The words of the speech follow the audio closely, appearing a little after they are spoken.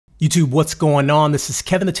YouTube, what's going on? This is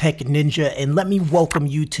Kevin the Tech Ninja, and let me welcome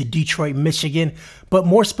you to Detroit, Michigan, but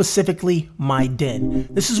more specifically, my den.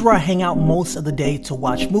 This is where I hang out most of the day to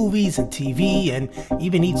watch movies and TV and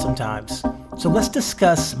even eat sometimes. So let's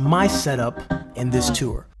discuss my setup in this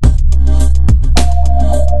tour.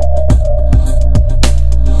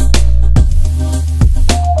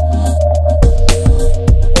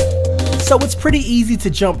 So it's pretty easy to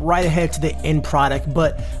jump right ahead to the end product,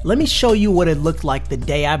 but let me show you what it looked like the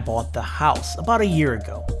day I bought the house about a year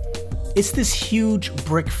ago. It's this huge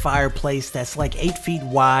brick fireplace that's like 8 feet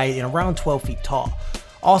wide and around 12 feet tall.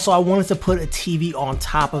 Also, I wanted to put a TV on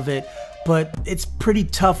top of it, but it's pretty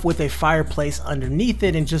tough with a fireplace underneath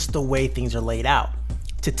it and just the way things are laid out.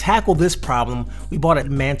 To tackle this problem, we bought a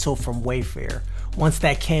mantle from Wayfair. Once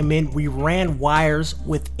that came in, we ran wires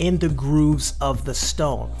within the grooves of the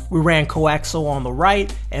stone. We ran coaxial on the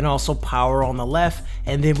right and also power on the left,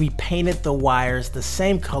 and then we painted the wires the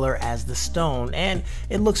same color as the stone, and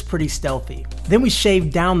it looks pretty stealthy. Then we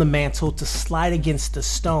shaved down the mantle to slide against the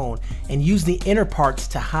stone and used the inner parts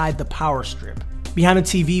to hide the power strip. Behind the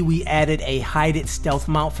TV, we added a hide it stealth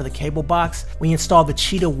mount for the cable box. We installed the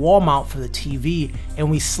cheetah wall mount for the TV,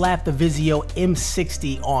 and we slapped the Vizio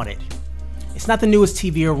M60 on it. It's not the newest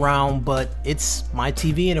TV around, but it's my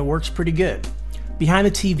TV and it works pretty good. Behind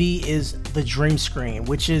the TV is the Dream Screen,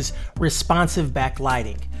 which is responsive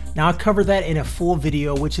backlighting. Now I cover that in a full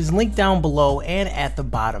video, which is linked down below and at the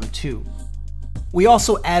bottom too. We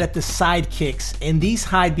also added the sidekicks, and these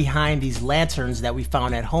hide behind these lanterns that we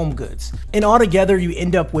found at HomeGoods. And altogether, you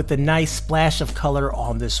end up with a nice splash of color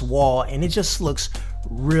on this wall, and it just looks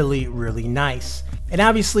really nice. And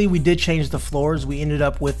obviously we did change the floors. We ended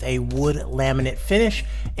up with a wood laminate finish,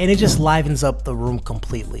 and it just livens up the room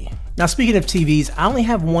completely. Now, speaking of TVs, I only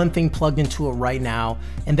have one thing plugged into it right now,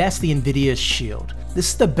 and that's the NVIDIA Shield.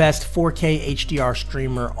 This is the best 4K HDR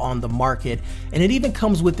streamer on the market, and it even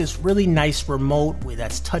comes with this really nice remote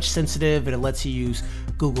that's touch sensitive, and it lets you use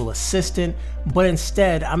Google Assistant. But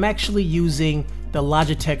instead, I'm actually using the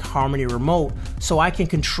Logitech Harmony remote, so I can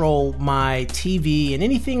control my TV and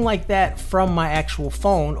anything like that from my actual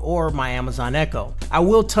phone or my Amazon Echo. I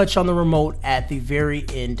will touch on the remote at the very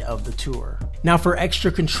end of the tour. Now, for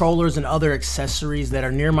extra controllers and other accessories that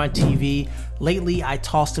are near my TV, lately I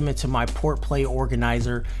tossed them into my port play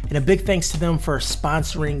organizer, and a big thanks to them for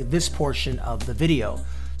sponsoring this portion of the video.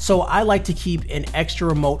 So I like to keep an extra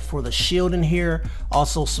remote for the Shield in here,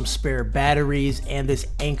 also some spare batteries, and this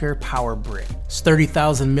Anchor power brick. It's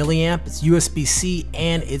 30,000 milliamp, it's USB-C,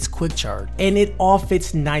 and it's quick charge. And it all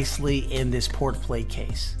fits nicely in this port play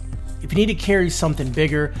case. If you need to carry something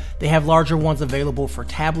bigger, they have larger ones available for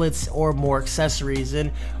tablets or more accessories,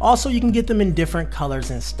 and also you can get them in different colors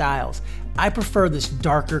and styles. I prefer this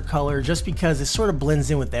darker color just because it sort of blends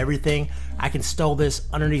in with everything. I can stow this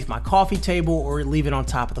underneath my coffee table or leave it on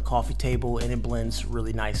top of the coffee table, and it blends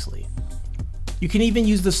really nicely. You can even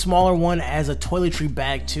use the smaller one as a toiletry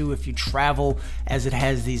bag too if you travel, as it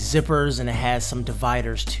has these zippers and it has some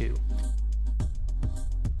dividers too.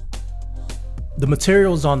 The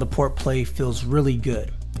materials on the port play feels really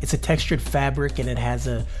good. It's a textured fabric and it has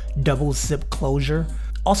a double zip closure.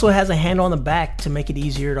 Also, it has a handle on the back to make it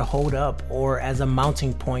easier to hold up or as a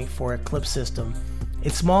mounting point for a clip system.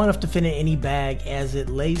 It's small enough to fit in any bag as it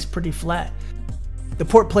lays pretty flat. The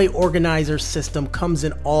port play organizer system comes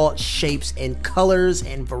in all shapes and colors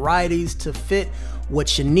and varieties to fit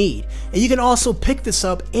what you need. And you can also pick this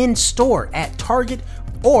up in store at Target,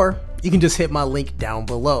 or you can just hit my link down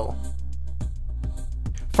below.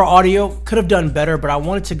 For audio, could have done better, but I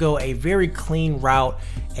wanted to go a very clean route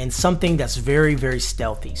and something that's very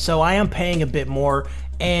stealthy. So I am paying a bit more,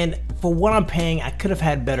 and for what I'm paying, I could have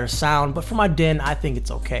had better sound, but for my den, I think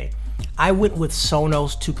it's okay. I went with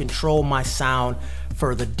Sonos to control my sound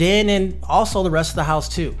for the den and also the rest of the house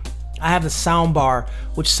too. I have the sound bar,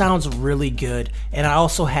 which sounds really good, and I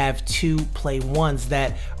also have two Play Ones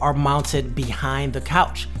that are mounted behind the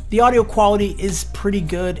couch. The audio quality is pretty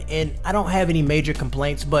good, and I don't have any major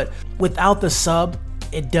complaints, but without the sub,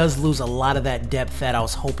 it does lose a lot of that depth that I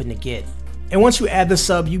was hoping to get. And once you add the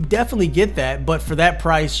sub, you definitely get that, but for that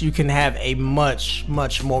price, you can have a much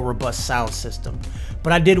more robust sound system.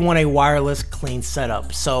 But I did want a wireless, clean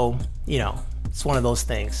setup, so, you know, it's one of those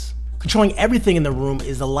things. Controlling everything in the room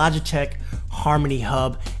is the Logitech Harmony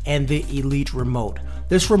Hub and the Elite Remote.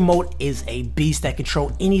 This remote is a beast that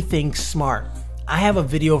controls anything smart. I have a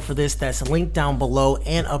video for this that's linked down below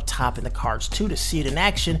and up top in the cards too to see it in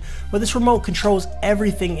action, but this remote controls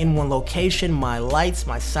everything in one location: my lights,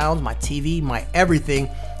 my sound, my TV, my everything,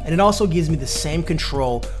 and it also gives me the same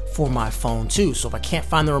control for my phone too. So if I can't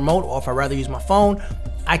find the remote, or if I'd rather use my phone,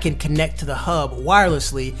 I can connect to the hub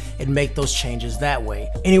wirelessly and make those changes that way.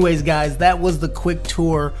 Anyways guys, that was the quick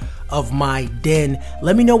tour of my den.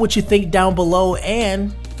 Let me know what you think down below,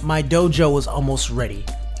 and my dojo is almost ready.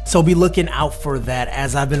 So be looking out for that,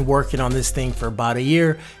 as I've been working on this thing for about a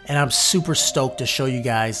year and I'm super stoked to show you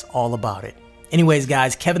guys all about it. Anyways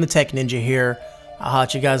guys, Kevin the Tech Ninja here. I'll holler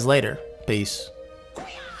at you guys later. Peace.